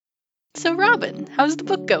So Robin, how's the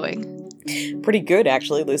book going? Pretty good,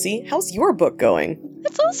 actually, Lucy. How's your book going?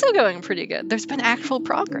 It's also going pretty good. There's been actual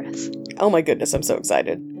progress. Oh my goodness, I'm so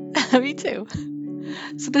excited. Me too.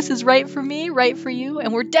 So this is right for me, right for you,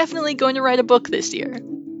 and we're definitely going to write a book this year.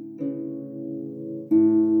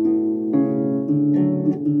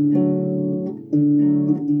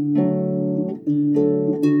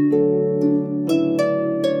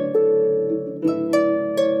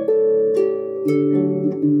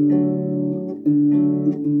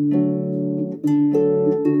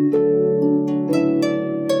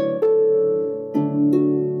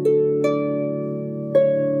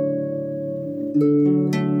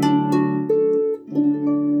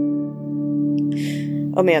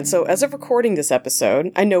 Oh man, so as of recording this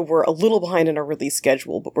episode, I know we're a little behind in our release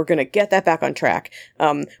schedule, but we're gonna get that back on track.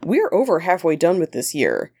 We're over halfway done with this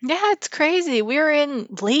year. Yeah, it's crazy. We're in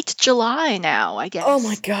late July now, I guess. Oh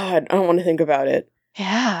my god, I don't want to think about it.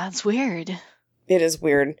 Yeah, it's weird. It is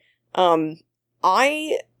weird.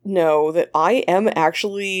 I know that I am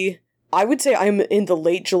actually... I would say I'm in the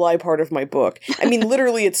late July part of my book. I mean,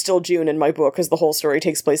 literally it's still June in my book, because the whole story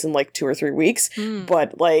takes place in like 2 or 3 weeks.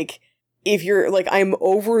 But like... if you're, like, I'm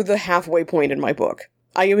over the halfway point in my book.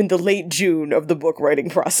 I am in the late June of the book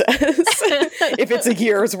writing process. If it's a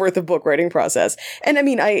year's worth of book writing process. And I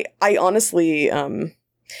mean, I honestly,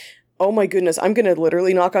 oh my goodness, I'm gonna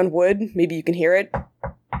literally knock on wood. Maybe you can hear it.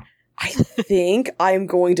 I think I'm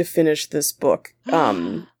going to finish this book,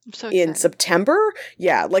 I'm so in excited. September.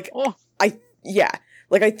 Yeah, like, Oh.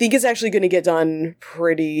 I think it's actually gonna get done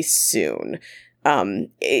pretty soon.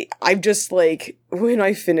 I've just, like, when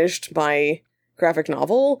I finished my graphic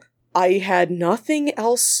novel, I had nothing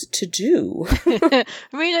else to do. I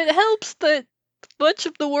mean, it helps that much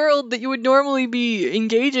of the world that you would normally be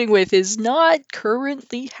engaging with is not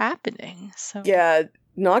currently happening. So Yeah,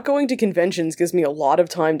 not going to conventions gives me a lot of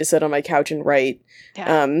time to sit on my couch and write.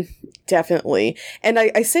 yeah. Definitely. And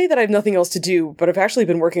I say that I have nothing else to do, but I've actually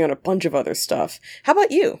been working on a bunch of other stuff. How about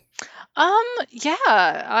you? Yeah,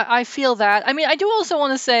 I feel that. I mean, I do also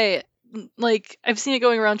want to say, like, I've seen it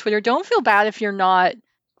going around Twitter. Don't feel bad if you're not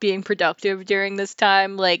being productive during this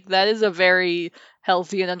time. Like, that is a very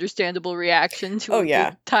healthy and understandable reaction to Oh, yeah.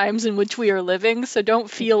 the times in which we are living. So don't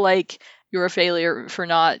feel like you're a failure for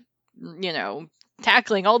not,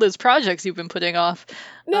 tackling all those projects you've been putting off.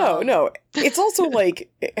 No. It's also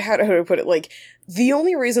like, how do I put it? Like, the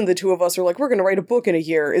only reason the two of us are like, we're going to write a book in a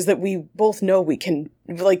year is that we both know we can,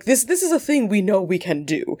 like, this is a thing we know we can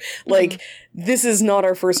do. Like, this is not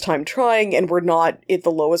our first time trying, and we're not at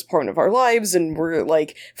the lowest point of our lives, and we're,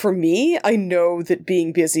 like, for me, I know that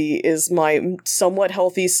being busy is my somewhat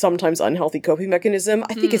healthy, sometimes unhealthy coping mechanism.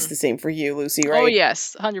 I think it's the same for you, Lucy, right? Oh,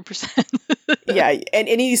 yes, 100%. Yeah, and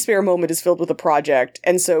any spare moment is filled with a project,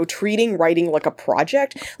 and so treating writing like a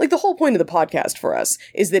project, like the whole point of the podcast for us,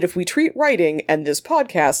 is that if we treat writing and this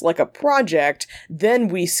podcast like a project, then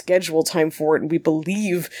we schedule time for it and we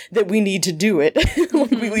believe that we need to do it.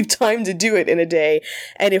 Like, we leave time to do it in a day,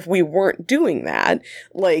 and if we weren't doing that,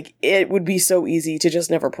 like, it would be so easy to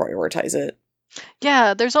just never prioritize it.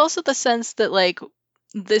 Yeah, there's also the sense that, like,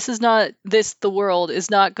 the world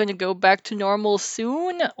is not going to go back to normal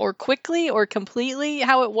soon or quickly or completely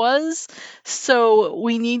how it was. So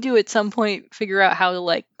we need to at some point figure out how to,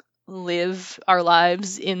 like, live our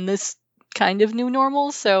lives in this kind of new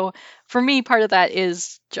normal. So for me, part of that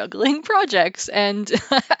is juggling projects, and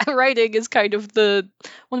writing is kind of one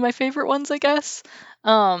of my favorite ones, I guess.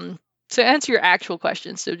 To answer your actual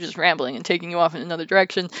question, so just rambling and taking you off in another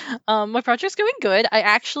direction, my project's going good. I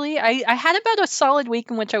had about a solid week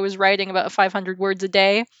in which I was writing about 500 words a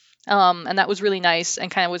day, and that was really nice and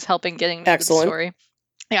kind of was helping getting me to the story.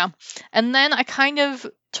 Yeah, and then I kind of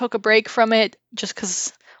took a break from it just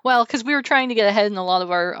because we were trying to get ahead in a lot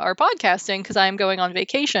of our podcasting, because I am going on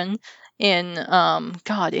vacation in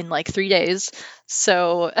like 3 days.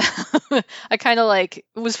 So I kind of like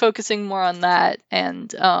was focusing more on that, and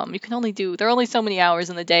there are only so many hours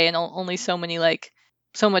in the day, and only so many, like,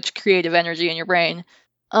 so much creative energy in your brain.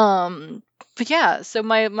 But yeah, so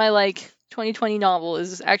my like 2020 novel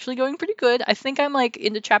is actually going pretty good. I think I'm like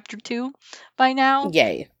into chapter 2 by now.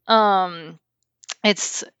 Yay.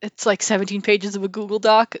 It's like 17 pages of a Google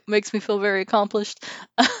Doc. It makes me feel very accomplished.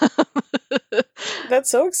 That's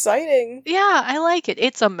so exciting. Yeah, I like it.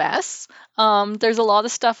 It's a mess. There's a lot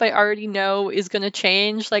of stuff I already know is going to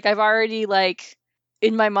change. Like, I've already, like,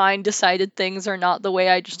 in my mind decided things are not the way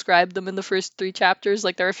I described them in the first 3 chapters.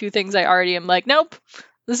 Like, there are a few things I already am like, nope,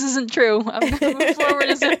 this isn't true. I'm going to move forward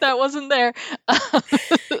as if that wasn't there.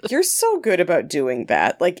 You're so good about doing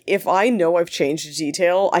that. Like, if I know I've changed a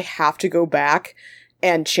detail, I have to go back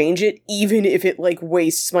and change it, even if it, like,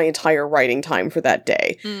 wastes my entire writing time for that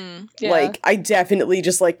day. Yeah. Like, I definitely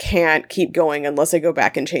just, like, can't keep going unless I go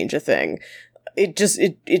back and change a thing. It just,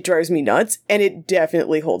 it drives me nuts, and it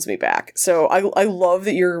definitely holds me back. So I love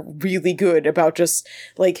that you're really good about just,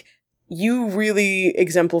 like, you really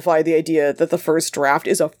exemplify the idea that the first draft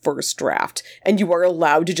is a first draft, and you are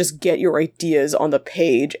allowed to just get your ideas on the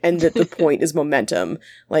page, and that the point is momentum.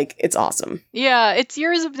 Like, it's awesome. Yeah, it's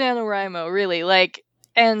years of NaNoWriMo, really. Like,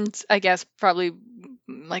 and I guess probably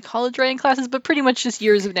like college writing classes, but pretty much just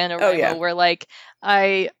years of NaNoWriMo, where, like,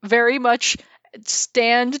 I very much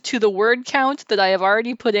stand to the word count that I have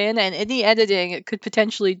already put in, and any editing it could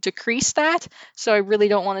potentially decrease that, so I really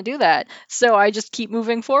don't want to do that. So I just keep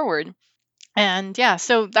moving forward. And yeah,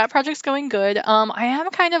 so that project's going good. I am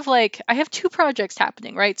kind of like, I have two projects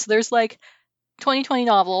happening, right? So there's like 2020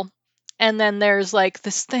 novel, and then there's like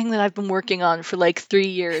this thing that I've been working on for like 3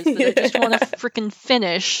 years that I just want to freaking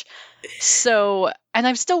finish. So, and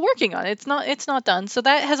I'm still working on it. It's not done. So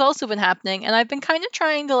that has also been happening, and I've been kind of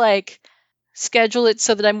trying to like schedule it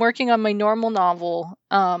so that I'm working on my normal novel.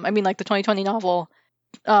 I mean, like the 2020 novel,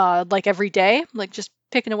 like every day, like just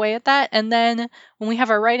picking away at that. And then when we have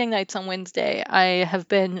our writing nights on Wednesday, I have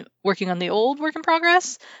been working on the old work in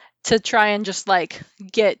progress to try and just like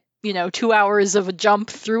get, 2 hours of a jump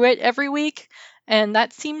through it every week. And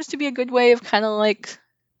that seems to be a good way of kind of like,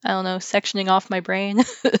 I don't know, sectioning off my brain.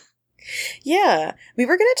 Yeah, we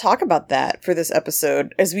were going to talk about that for this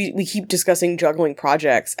episode as we keep discussing juggling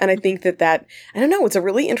projects. And I think that, I don't know, it's a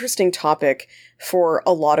really interesting topic for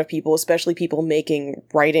a lot of people, especially people making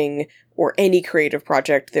writing or any creative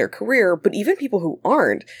project their career, but even people who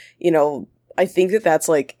aren't, I think that that's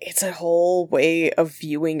like, it's a whole way of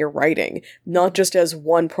viewing your writing, not just as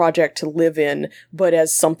one project to live in, but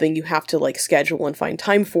as something you have to like schedule and find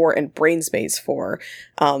time for and brain space for.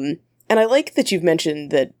 And I like that you've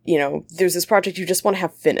mentioned that, there's this project you just want to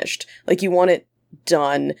have finished. Like, you want it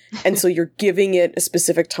done, and so you're giving it a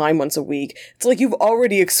specific time once a week. It's like you've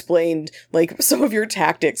already explained, like, some of your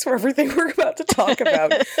tactics for everything we're about to talk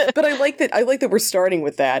about. But I like that we're starting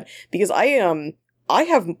with that, because I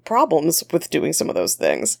have problems with doing some of those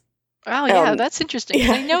things. Oh, yeah, that's interesting.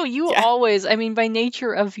 Yeah, I know you always, I mean, by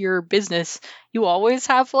nature of your business, you always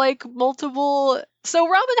have, like, multiple... So,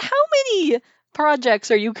 Robin, how many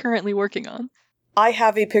projects are you currently working on? I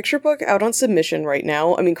have a picture book out on submission right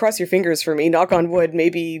now. I mean, cross your fingers for me, knock on wood,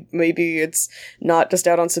 maybe it's not just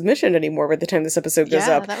out on submission anymore by the time this episode goes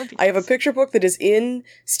up. That would be I have a picture book that is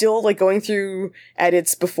still like going through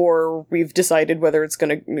edits before we've decided whether it's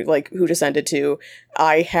gonna, like, who to send it to.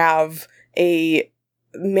 I have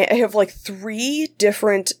like 3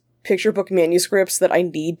 different picture book manuscripts that I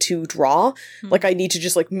need to draw. Like, I need to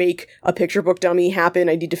just like make a picture book dummy happen.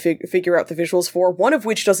 I need to figure out the visuals for, one of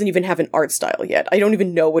which doesn't even have an art style yet. I don't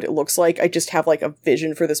even know what it looks like. I just have like a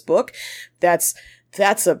vision for this book. That's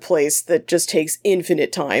a place that just takes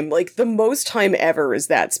infinite time. Like, the most time ever is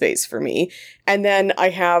that space for me. And then I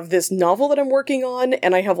have this novel that I'm working on,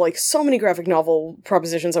 and I have like so many graphic novel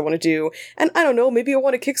propositions I want to do. And I don't know, maybe I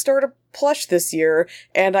want to kickstart a plush this year,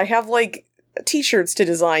 and I have like t-shirts to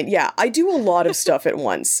design. Yeah, I do a lot of stuff at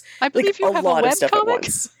once. I believe you have a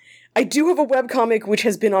webcomic. I do have a webcomic which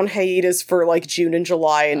has been on hiatus for like June and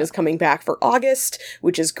July and is coming back for August,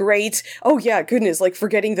 which is great. Oh yeah, goodness, like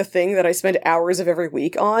forgetting the thing that I spend hours of every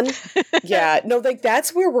week on. Yeah, no, like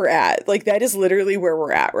that's where we're at. Like, that is literally where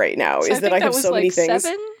we're at right now, So is that I have so many things.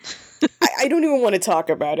 7? I don't even want to talk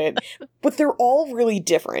about it, but they're all really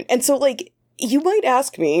different. And so, like, you might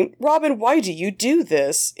ask me, Robin, why do you do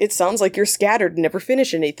this? It sounds like you're scattered and never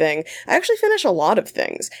finish anything. I actually finish a lot of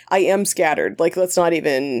things. I am scattered. Like, let's not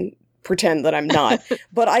even pretend that I'm not.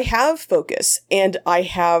 But I have focus, and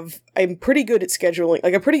I'm pretty good at scheduling.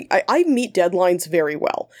 Like, I meet deadlines very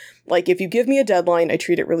well. Like, if you give me a deadline, I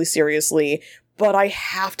treat it really seriously. But I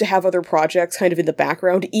have to have other projects kind of in the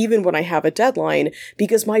background, even when I have a deadline,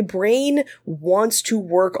 because my brain wants to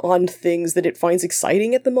work on things that it finds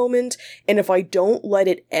exciting at the moment. And if I don't let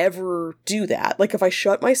it ever do that, like if I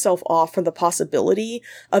shut myself off from the possibility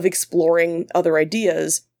of exploring other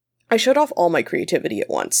ideas, I shut off all my creativity at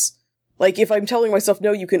once. Like, if I'm telling myself,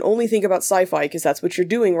 no, you can only think about sci-fi because that's what you're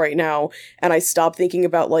doing right now, and I stop thinking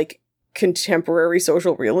about, like, contemporary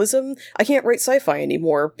social realism, I can't write sci-fi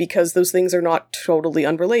anymore because those things are not totally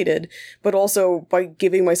unrelated. But also, by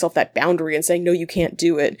giving myself that boundary and saying, no, you can't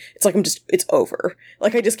do it, it's like it's over.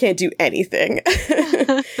 Like, I just can't do anything.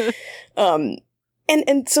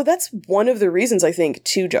 And so that's one of the reasons, I think,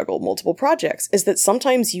 to juggle multiple projects, is that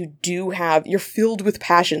sometimes you're filled with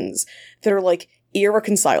passions that are, like,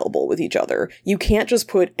 irreconcilable with each other. You can't just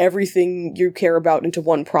put everything you care about into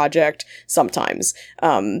one project sometimes.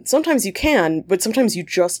 Sometimes you can, but sometimes you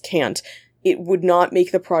just can't. It would not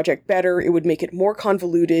make the project better. It would make it more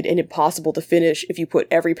convoluted and impossible to finish if you put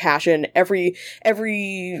every passion, every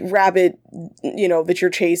rabbit, that you're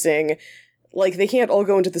chasing. Like, they can't all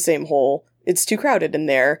go into the same hole. It's too crowded in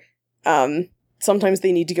there. Sometimes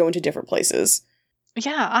they need to go into different places.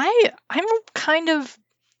 Yeah, I'm kind of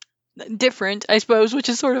different, I suppose, which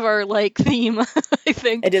is sort of our theme. I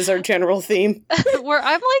think it is our general theme. Where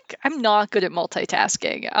I'm not good at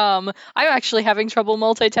multitasking. I'm actually having trouble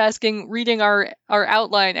multitasking, reading our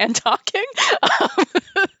outline and talking.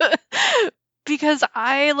 Because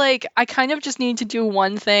I kind of just need to do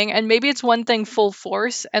one thing, and maybe it's one thing full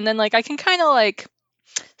force, and then I can kind of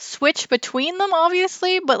switch between them,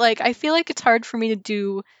 obviously, but I feel like it's hard for me to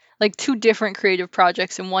do two different creative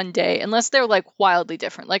projects in one day unless they're wildly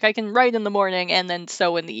different. I can write in the morning and then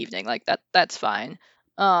sew in the evening. That's fine.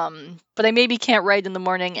 But I maybe can't write in the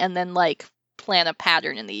morning and then plan a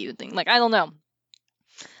pattern in the evening. I don't know.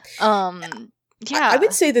 Yeah. I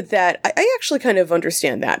would say that I actually kind of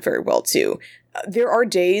understand that very well too. There are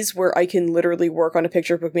days where I can literally work on a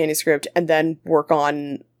picture book manuscript and then work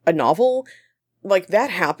on a novel. That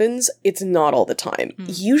happens. It's not all the time.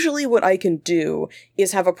 Usually what I can do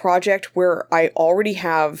is have a project where I already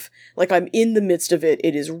have, I'm in the midst of it.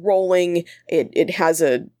 It is rolling. It has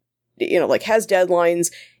has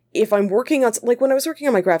deadlines. If I'm working on, when I was working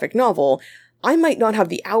on my graphic novel, I might not have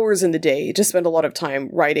the hours in the day to spend a lot of time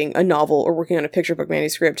writing a novel or working on a picture book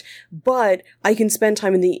manuscript, but I can spend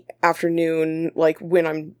time in the afternoon, when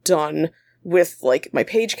I'm done with my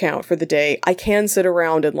page count for the day. I can sit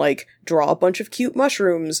around and draw a bunch of cute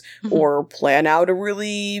mushrooms or plan out a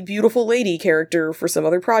really beautiful lady character for some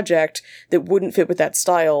other project that wouldn't fit with that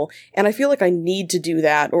style. And I feel like I need to do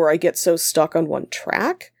that or I get so stuck on one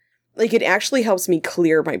track. It actually helps me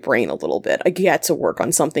clear my brain a little bit. I get to work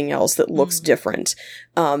on something else that looks different.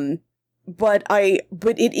 But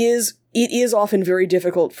it is often very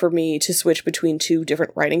difficult for me to switch between two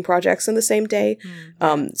different writing projects in the same day.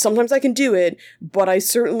 Sometimes I can do it, but I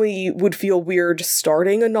certainly would feel weird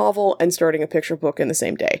starting a novel and starting a picture book in the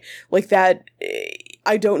same day. That,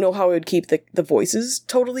 I don't know how I would keep the voices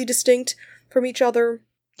totally distinct from each other.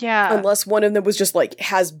 Yeah. Unless one of them was just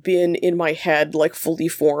has been in my head fully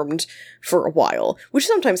formed for a while, which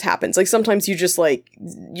sometimes happens. Sometimes you just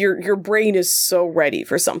your brain is so ready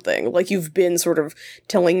for something. You've been sort of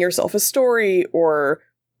telling yourself a story or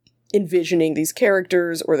envisioning these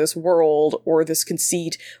characters or this world or this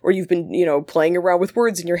conceit, or you've been, playing around with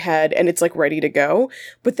words in your head and it's ready to go.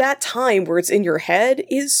 But that time where it's in your head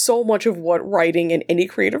is so much of what writing in any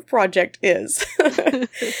creative project is.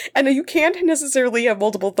 And you can't necessarily have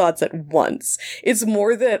multiple thoughts at once. It's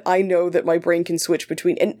more that I know that my brain can switch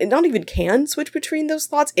between, and not even can switch between those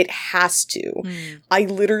thoughts, it has to. I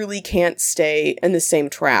literally can't stay in the same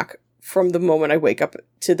track from the moment I wake up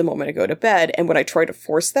to the moment I go to bed. And when I try to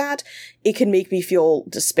force that, it can make me feel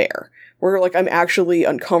despair. Where I'm actually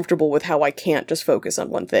uncomfortable with how I can't just focus on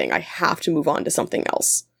one thing. I have to move on to something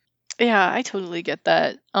else. Yeah, I totally get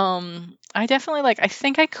that. I definitely I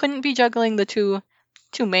think I couldn't be juggling the two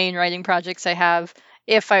main writing projects I have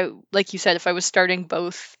if I, like you said, if I was starting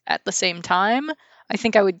both at the same time. I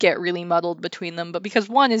think I would get really muddled between them, but because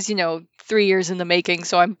one is, 3 years in the making,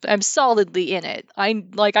 so I'm solidly in it. I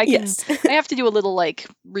can Yes. I have to do a little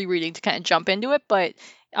rereading to kind of jump into it, but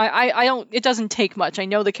I don't, it doesn't take much. I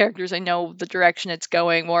know the characters, I know the direction it's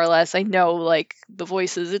going more or less. I know the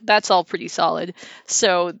voices. That's all pretty solid.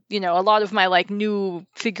 So, a lot of my new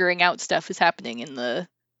figuring out stuff is happening in the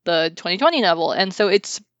 2020 novel, and so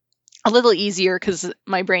it's a little easier because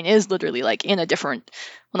my brain is literally in a different,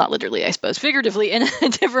 well, not literally, I suppose, figuratively in a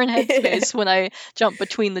different headspace when I jump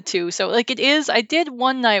between the two. So it is, I did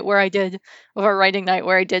one night where I did, of our writing night,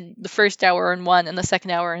 where I did the first hour in one and the second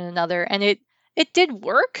hour in another, and it did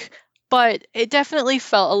work, but it definitely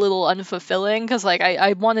felt a little unfulfilling because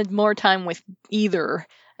I wanted more time with either.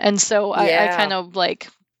 And so I kind of I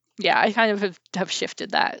kind of have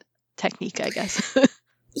shifted that technique, I guess.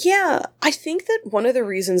 Yeah, I think that one of the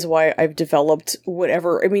reasons why I've developed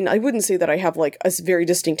whatever, I wouldn't say that I have a very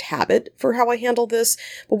distinct habit for how I handle this,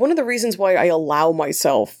 but one of the reasons why I allow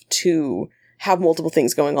myself to have multiple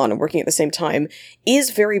things going on and working at the same time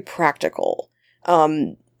is very practical.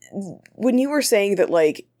 When you were saying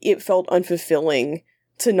that it felt unfulfilling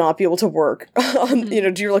to not be able to work on,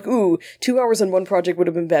 you're ooh, 2 hours on one project would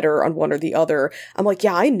have been better on one or the other. I'm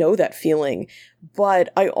yeah, I know that feeling,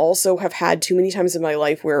 but I also have had too many times in my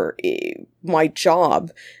life where my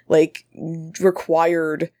job,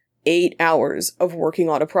 required 8 hours of working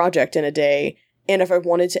on a project in a day, And if I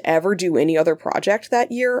wanted to ever do any other project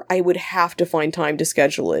that year, I would have to find time to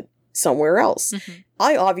schedule it somewhere else.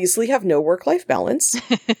 I obviously have no work-life balance.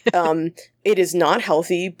 It is not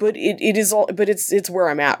healthy, but it's where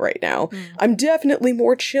I'm at right now. I'm definitely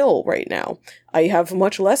more chill right now. I have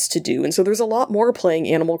much less to do, and so there's a lot more playing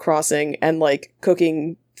Animal Crossing and, like,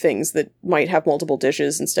 cooking things that might have multiple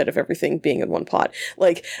dishes instead of everything being in one pot.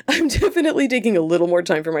 Like, I'm definitely taking a little more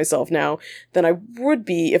time for myself now than I would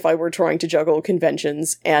be if I were trying to juggle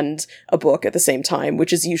conventions and a book at the same time,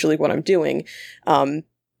 which is usually what I'm doing.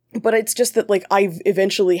 But it's just that, like, I've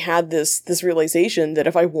eventually had this realization that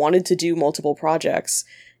if I wanted to do multiple projects,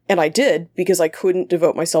 and I did, because I couldn't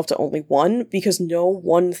devote myself to only one, because no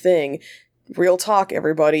one thing, real talk,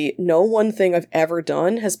 everybody, no one thing I've ever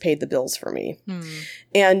done has paid the bills for me.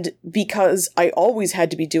 And because I always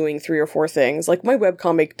had to be doing 3 or 4 things, like, my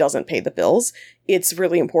webcomic doesn't pay the bills. It's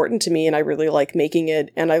really important to me, and I really like making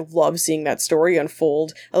it, and I love seeing that story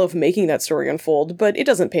unfold. I love making that story unfold, but it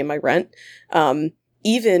doesn't pay my rent.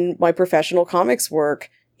 Even my professional comics work,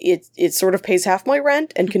 it sort of pays half my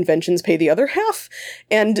rent, and conventions pay the other half.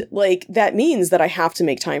 And, like, that means that I have to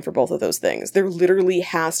make time for both of those things. There literally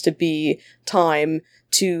has to be time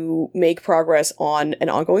to make progress on an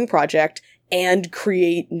ongoing project and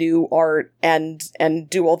create new art and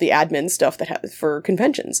do all the admin stuff for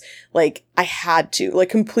conventions. Like, I had to, like,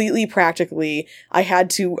 completely practically, I had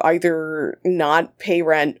to either not pay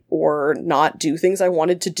rent or not do things I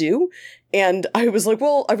wanted to do. And I was like,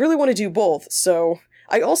 well, I really want to do both. So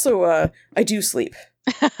I also, I do sleep.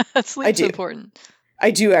 Sleep's important.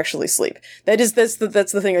 I do actually sleep. That's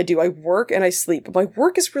the thing I do. I work and I sleep. But my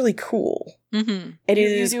work is really cool. And it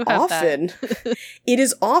is often, it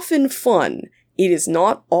is often fun. It is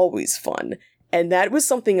not always fun. And that was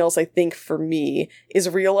something else, I think, for me, is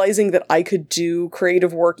realizing that I could do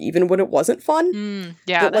creative work even when it wasn't fun.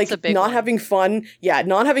 Yeah, that, that's like, a big not one. having fun. Yeah,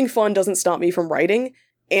 not having fun doesn't stop me from writing.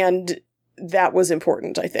 And that was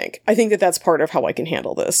important, I think. I think that that's part of how I can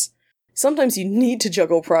handle this. Sometimes you need to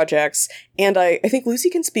juggle projects, and I think Lucy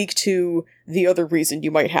can speak to the other reason you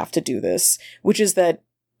might have to do this, which is that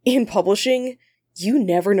in publishing, you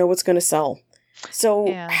never know what's going to sell.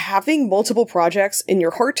 So having multiple projects in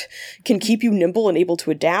your heart can keep you nimble and able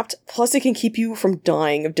to adapt, plus it can keep you from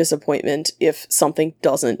dying of disappointment if something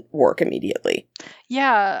doesn't work immediately.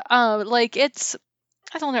 Yeah, like, it's,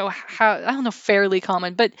 I don't know, fairly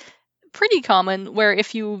common, but pretty common, where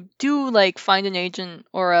if you do, like, find an agent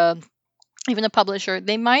or even a publisher,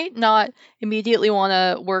 they might not immediately want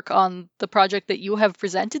to work on the project that you have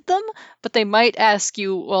presented them, but they might ask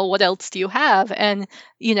you, well, what else do you have? And,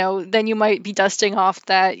 then you might be dusting off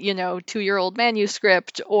that, 2-year-old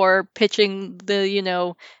manuscript, or pitching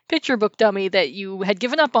the, picture book dummy that you had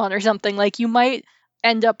given up on or something. Like, you might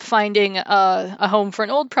end up finding a home for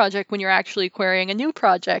an old project when you're actually querying a new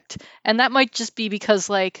project. And that might just be because,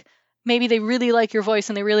 like, maybe they really like your voice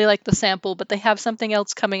and they really like the sample, but they have something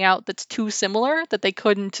else coming out that's too similar that they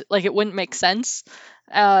couldn't, like, it wouldn't make sense.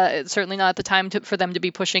 Certainly not at the time for them to be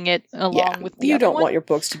pushing it along with the you other don't one. want your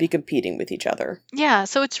books to be competing with each other. Yeah,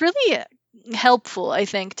 so it's really helpful, I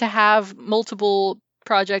think, to have multiple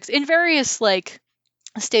projects in various, like,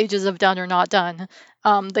 stages of done or not done,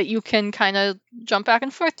 that you can kind of jump back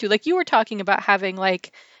and forth to. Like, you were talking about having,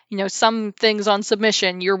 like, some things on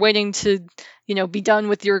submission, you're waiting to, be done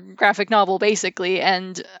with your graphic novel, basically,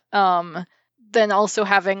 and then also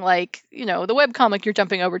having, like, the webcomic you're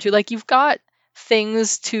jumping over to. Like, you've got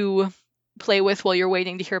things to play with while you're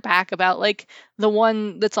waiting to hear back about, like, the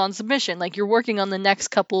one that's on submission. Like, you're working on the next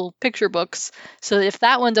couple picture books, so that if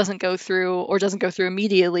that one doesn't go through or doesn't go through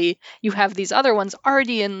immediately, you have these other ones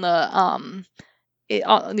already in the on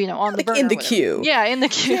the burner, in the queue. Yeah, in the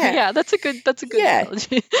queue. Yeah, that's a good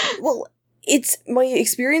analogy. Well, it's, my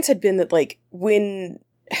experience had been that, like, when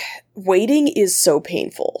waiting is so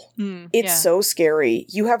painful, it's so scary,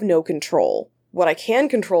 you have no control. What I can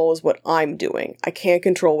control is what I'm doing. I can't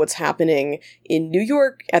control what's happening in New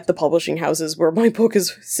York at the publishing houses where my book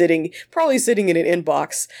is probably sitting in an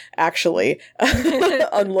inbox, actually,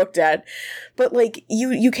 unlooked at. But, like,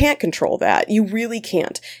 you can't control that. You really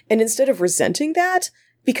can't. And instead of resenting that,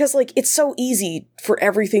 because, like, it's so easy for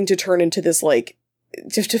everything to turn into this, like,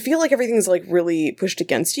 to feel like everything's, like, really pushed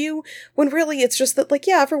against you, when really it's just that, like,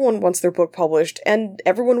 yeah, everyone wants their book published, and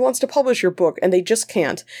everyone wants to publish your book, and they just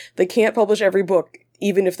can't. They can't publish every book,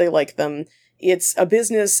 even if they like them. It's a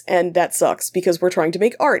business, and that sucks, because we're trying to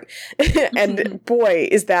make art. And boy,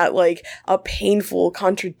 is that, like, a painful,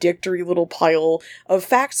 contradictory little pile of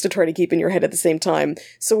facts to try to keep in your head at the same time.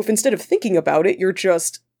 So if instead of thinking about it, you're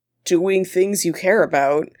just doing things you care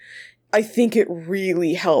about, I think it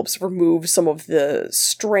really helps remove some of the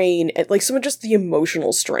strain, like some of just the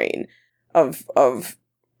emotional strain of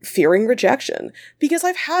fearing rejection, because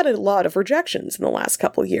I've had a lot of rejections in the last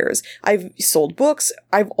couple of years. I've sold books.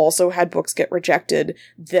 I've also had books get rejected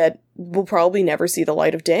that will probably never see the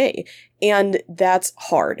light of day. And that's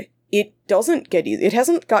hard. It doesn't get easy. It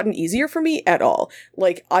hasn't gotten easier for me at all.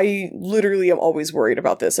 Like, I literally am always worried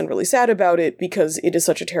about this and really sad about it because it is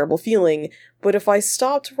such a terrible feeling. But if I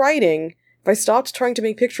stopped writing, if I stopped trying to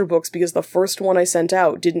make picture books because the first one I sent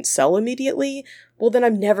out didn't sell immediately, well, then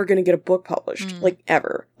I'm never going to get a book published. Like,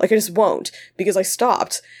 ever. Like, I just won't, because I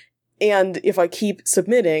stopped. And if I keep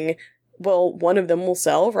submitting, well, one of them will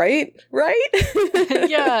sell, right? Right?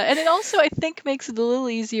 Yeah, and it also, I think, makes it a little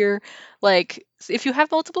easier. Like, if you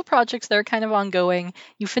have multiple projects that are kind of ongoing,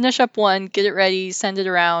 you finish up one, get it ready, send it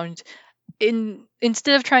around.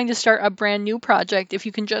 Instead of trying to start a brand new project, if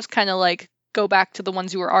you can just kind of like go back to the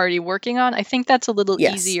ones you were already working on, I think that's a little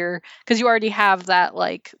easier, because you already have that,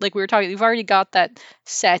 like we were talking, you've already got that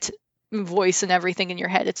set voice and everything in your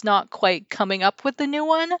head. It's not quite coming up with the new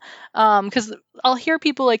one. Because I'll hear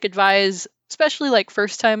people like advise, especially like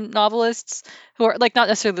first time novelists who are like not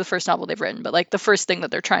necessarily the first novel they've written, but like the first thing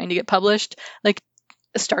that they're trying to get published, like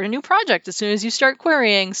start a new project as soon as you start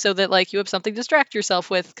querying, so that like you have something to distract yourself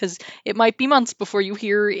with, because it might be months before you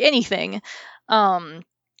hear anything.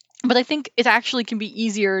 But I think it actually can be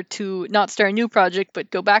easier to not start a new project,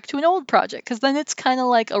 but go back to an old project, because then it's kind of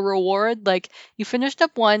like a reward. Like, you finished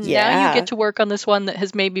up one, now you get to work on this one that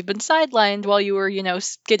has maybe been sidelined while you were,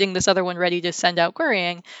 getting this other one ready to send out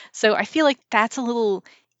querying. So I feel like that's a little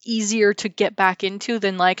easier to get back into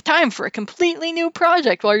than like time for a completely new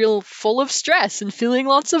project while you're full of stress and feeling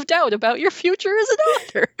lots of doubt about your future as an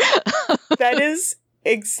author. That is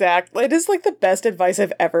exactly. It is like the best advice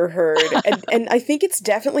I've ever heard. And I think it's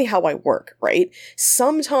definitely how I work, right?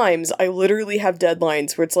 Sometimes I literally have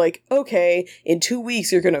deadlines where it's like, okay, in 2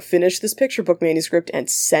 weeks you're going to finish this picture book manuscript and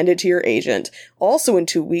send it to your agent. Also in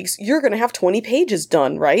 2 weeks, you're going to have 20 pages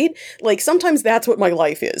done, right? Like, sometimes that's what my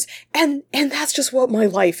life is. And that's just what my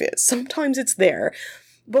life is. Sometimes it's there.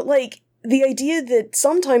 But like, the idea that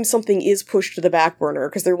sometimes something is pushed to the back burner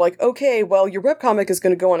because they're like, okay, well, your webcomic is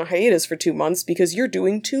going to go on a hiatus for 2 months because you're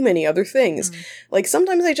doing too many other things. Like,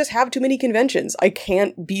 sometimes I just have too many conventions. I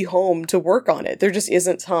can't be home to work on it. There just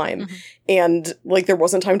isn't time. And, like, there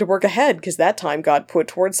wasn't time to work ahead because that time got put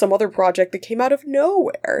towards some other project that came out of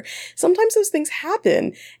nowhere. Sometimes those things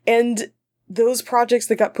happen. And those projects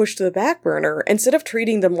that got pushed to the back burner, instead of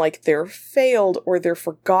treating them like they're failed or they're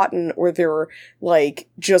forgotten or they're like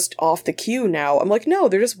just off the queue now, I'm like, no,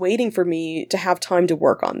 they're just waiting for me to have time to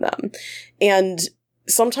work on them. And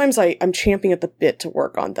sometimes I'm champing at the bit to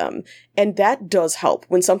work on them. And that does help.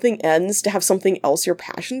 When something ends, to have something else you're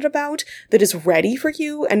passionate about that is ready for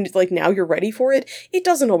you, and like now you're ready for it, it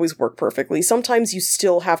doesn't always work perfectly. Sometimes you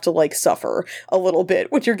still have to like suffer a little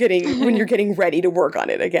bit when you're getting ready to work on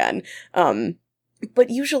it again. But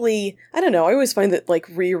usually, I don't know, I always find that like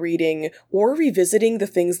rereading or revisiting the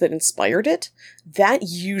things that inspired it, that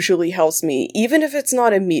usually helps me. Even if it's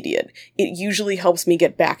not immediate, it usually helps me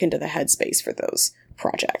get back into the headspace for those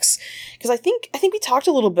projects. Because I think we talked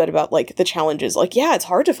a little bit about like the challenges. Like, yeah, it's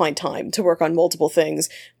hard to find time to work on multiple things,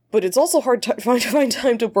 but it's also hard to find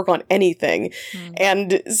time to work on anything.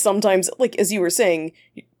 And sometimes, like, as you were saying,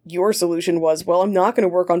 your solution was, well, I'm not going to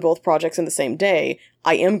work on both projects in the same day.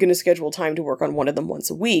 I am going to schedule time to work on one of them once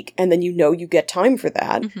a week. And then you get time for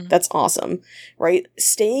that. That's awesome, right?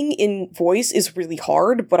 Staying in voice is really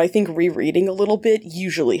hard, but I think rereading a little bit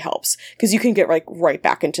usually helps because you can get like right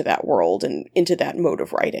back into that world and into that mode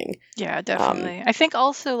of writing. Yeah, definitely. I think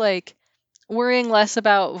also like worrying less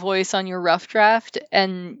about voice on your rough draft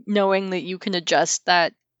and knowing that you can adjust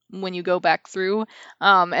that when you go back through.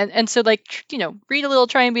 And so like, read a little,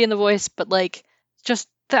 try and be in the voice, but like just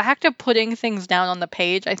the act of putting things down on the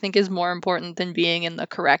page, I think, is more important than being in the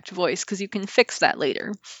correct voice, because you can fix that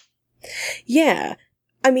later. Yeah.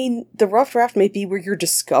 I mean, the rough draft may be where you're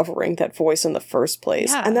discovering that voice in the first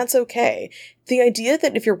place, and that's okay. The idea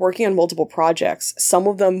that if you're working on multiple projects, some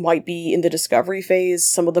of them might be in the discovery phase,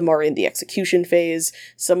 some of them are in the execution phase,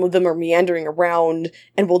 some of them are meandering around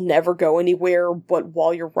and will never go anywhere, but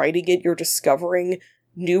while you're writing it, you're discovering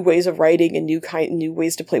new ways of writing and new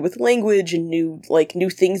ways to play with language and new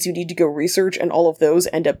things you need to go research, and all of those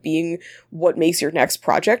end up being what makes your next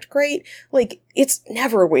project great. Like, it's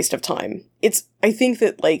never a waste of time. I think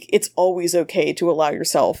that, like, it's always okay to allow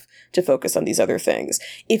yourself to focus on these other things.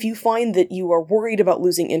 If you find that you are worried about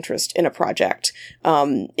losing interest in a project,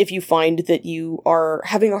 if you find that you are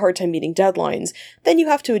having a hard time meeting deadlines, then you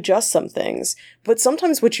have to adjust some things. But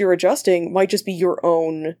sometimes what you're adjusting might just be your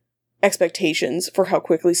own expectations for how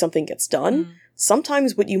quickly something gets done. Mm.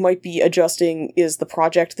 Sometimes what you might be adjusting is the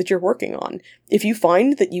project that you're working on. If you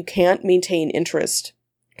find that you can't maintain interest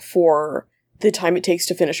for the time it takes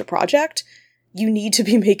to finish a project, you need to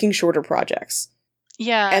be making shorter projects.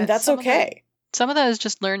 Yeah. And that's okay. Some of that is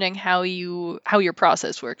just learning how your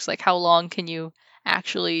process works. Like, how long can you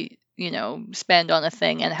actually, spend on a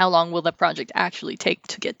thing, and how long will the project actually take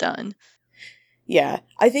to get done? Yeah.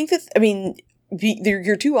 I think that,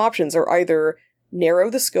 your two options are either narrow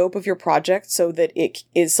the scope of your project so that it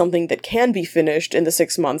is something that can be finished in the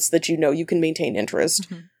 6 months that you can maintain interest.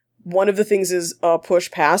 Mm-hmm. One of the things is push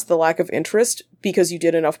past the lack of interest because you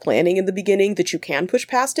did enough planning in the beginning that you can push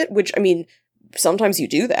past it, which, sometimes you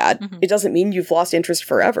do that. Mm-hmm. It doesn't mean you've lost interest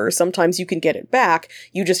forever. Sometimes you can get it back.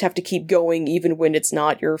 You just have to keep going even when it's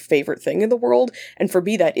not your favorite thing in the world. And for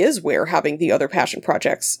me, that is where having the other passion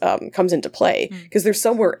projects comes into play. Because there's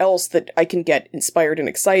somewhere else that I can get inspired and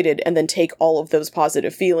excited and then take all of those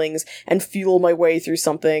positive feelings and fuel my way through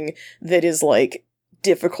something that is like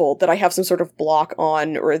difficult, that I have some sort of block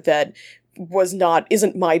on, or that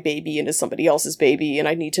isn't my baby and is somebody else's baby, and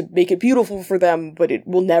I need to make it beautiful for them, but it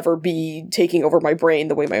will never be taking over my brain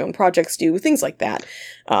the way my own projects do, things like that.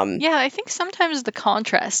 Yeah, I think sometimes the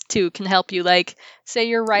contrast too can help you. Like, say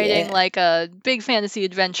you're writing like a big fantasy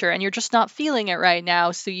adventure and you're just not feeling it right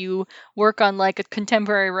now, so you work on like a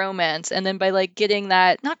contemporary romance, and then by like getting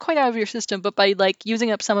that not quite out of your system, but by like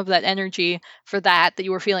using up some of that energy for that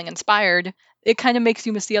you were feeling inspired, it kind of makes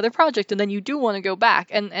you miss the other project, and then you do want to go back.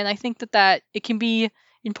 And I think that it can be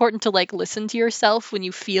important to like listen to yourself when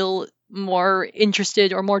you feel more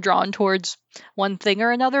interested or more drawn towards one thing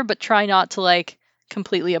or another, but try not to like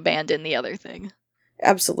completely abandon the other thing.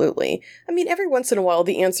 Absolutely. Every once in a while,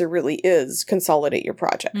 the answer really is consolidate your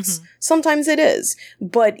projects. Mm-hmm. Sometimes it is,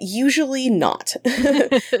 but usually not.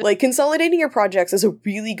 Like, consolidating your projects is a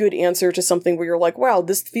really good answer to something where you're like, wow,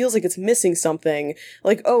 this feels like it's missing something.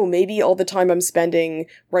 Like, oh, maybe all the time I'm spending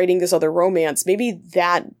writing this other romance, maybe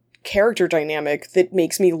that character dynamic that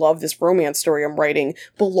makes me love this romance story I'm writing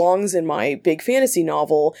belongs in my big fantasy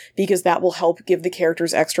novel, because that will help give the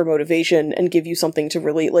characters extra motivation and give you something to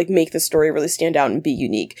really like make the story really stand out and be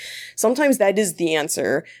unique. Sometimes that is the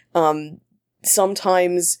answer.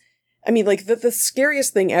 Sometimes, the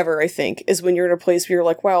scariest thing ever, I think, is when you're in a place where you're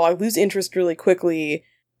like, wow, I lose interest really quickly.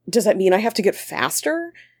 Does that mean I have to get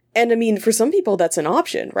faster? And for some people, that's an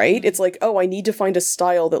option, right? It's like, oh, I need to find a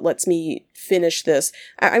style that lets me finish this.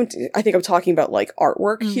 I think I'm talking about like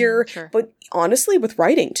artwork here, sure. But honestly, with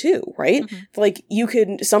writing too, right? Mm-hmm. Like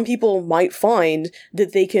some people might find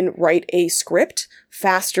that they can write a script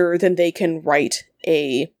faster than they can write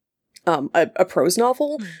a prose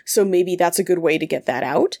novel. So maybe that's a good way to get that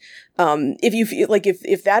out. If you feel like,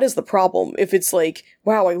 if that is the problem, if it's like,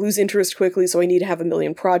 wow, I lose interest quickly, so I need to have a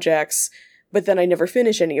million projects, but then I never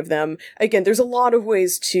finish any of them. Again, there's a lot of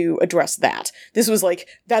ways to address that. This was like,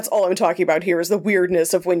 that's all I'm talking about here, is the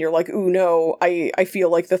weirdness of when you're like, ooh, no, I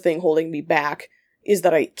feel like the thing holding me back is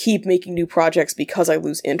that I keep making new projects because I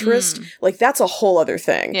lose interest. Like, that's a whole other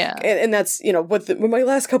thing. Yeah. And that's, what my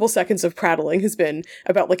last couple seconds of prattling has been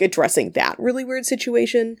about, like, addressing that really weird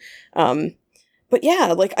situation. But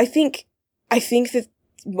yeah, like, I think that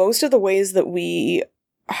most of the ways that we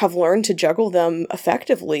have learned to juggle them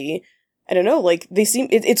effectively, I don't know, like, they seem,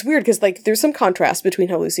 it's weird because, like, there's some contrast between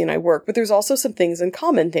how Lucy and I work, but there's also some things in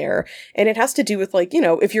common there. And it has to do with, like,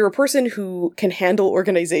 if you're a person who can handle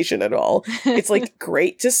organization at all, it's, like,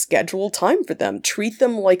 great to schedule time for them. Treat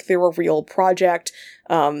them like they're a real project.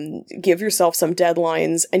 Give yourself some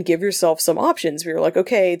deadlines and give yourself some options where you're like,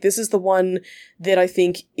 okay, this is the one that I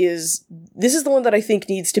think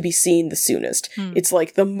needs to be seen the soonest. It's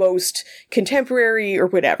like the most contemporary or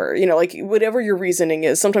whatever, like whatever your reasoning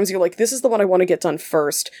is. Sometimes you're like, this is the one I want to get done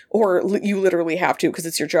first, or you literally have to because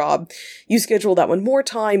it's your job. You schedule that one more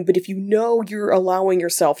time, but if you're allowing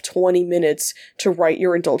yourself 20 minutes to write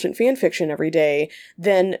your indulgent fan fiction every day,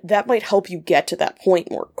 then that might help you get to that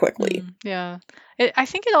point more quickly. Yeah. I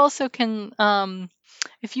think it also can,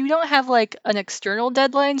 if you don't have like an external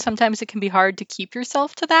deadline, sometimes it can be hard to keep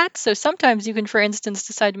yourself to that. So sometimes you can, for instance,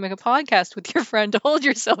 decide to make a podcast with your friend to hold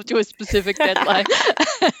yourself to a specific deadline.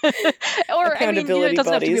 Or, it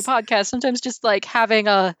doesn't have to be a podcast. Sometimes just like having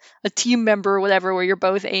a team member or whatever, where you're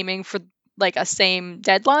both aiming for like a same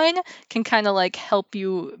deadline, can kind of like help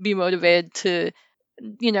you be motivated to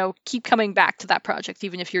keep coming back to that project,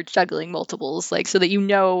 even if you're juggling multiples, like, so that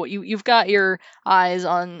you've got your eyes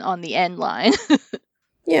on the end line.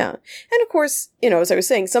 Yeah. And of course, as I was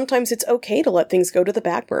saying, sometimes it's okay to let things go to the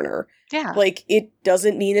back burner. Yeah. Like, it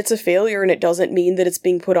doesn't mean it's a failure and it doesn't mean that it's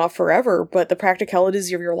being put off forever, but the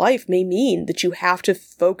practicalities of your life may mean that you have to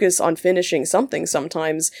focus on finishing something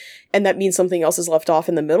sometimes, and that means something else is left off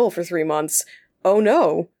in the middle for 3 months. Oh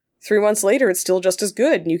no. 3 months later, it's still just as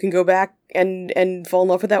good, and you can go back and fall in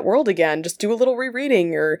love with that world again. Just do a little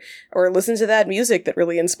rereading, or listen to that music that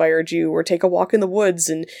really inspired you, or take a walk in the woods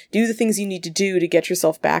and do the things you need to do to get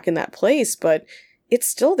yourself back in that place, but it's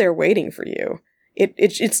still there waiting for you.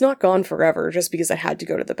 It's not gone forever just because I had to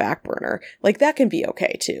go to the back burner. Like, that can be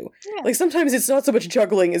okay, too. Yeah. Like, sometimes it's not so much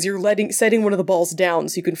juggling as you're setting one of the balls down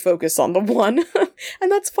so you can focus on the one,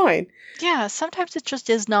 and that's fine. Yeah, sometimes it just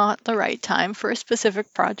is not the right time for a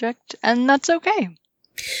specific project, and that's okay.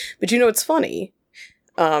 But it's funny,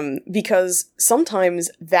 because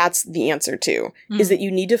sometimes that's the answer too, is that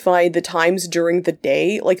you need to find the times during the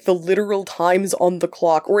day, like the literal times on the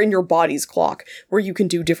clock, or in your body's clock, where you can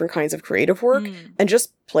do different kinds of creative work, and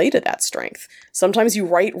just play to that strength. Sometimes you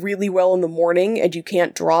write really well in the morning, and you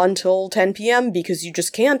can't draw until 10 p.m. because you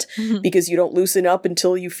just can't, because you don't loosen up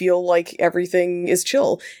until you feel like everything is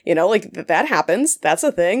chill. Like, that happens. That's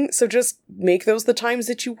a thing. So just make those the times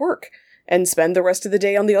that you work, and spend the rest of the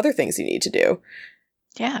day on the other things you need to do.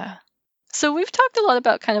 Yeah. So we've talked a lot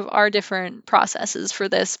about kind of our different processes for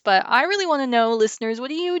this, but I really want to know, listeners, what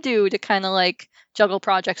do you do to kind of like juggle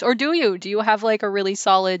projects? Or do you have like a really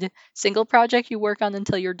solid single project you work on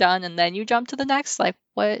until you're done and then you jump to the next? Like,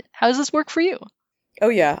 how does this work for you? Oh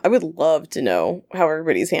yeah, I would love to know how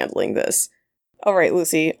everybody's handling this. All right,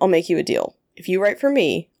 Lucy, I'll make you a deal. If you write for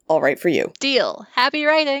me, I'll write for you. Deal. Happy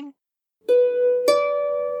writing.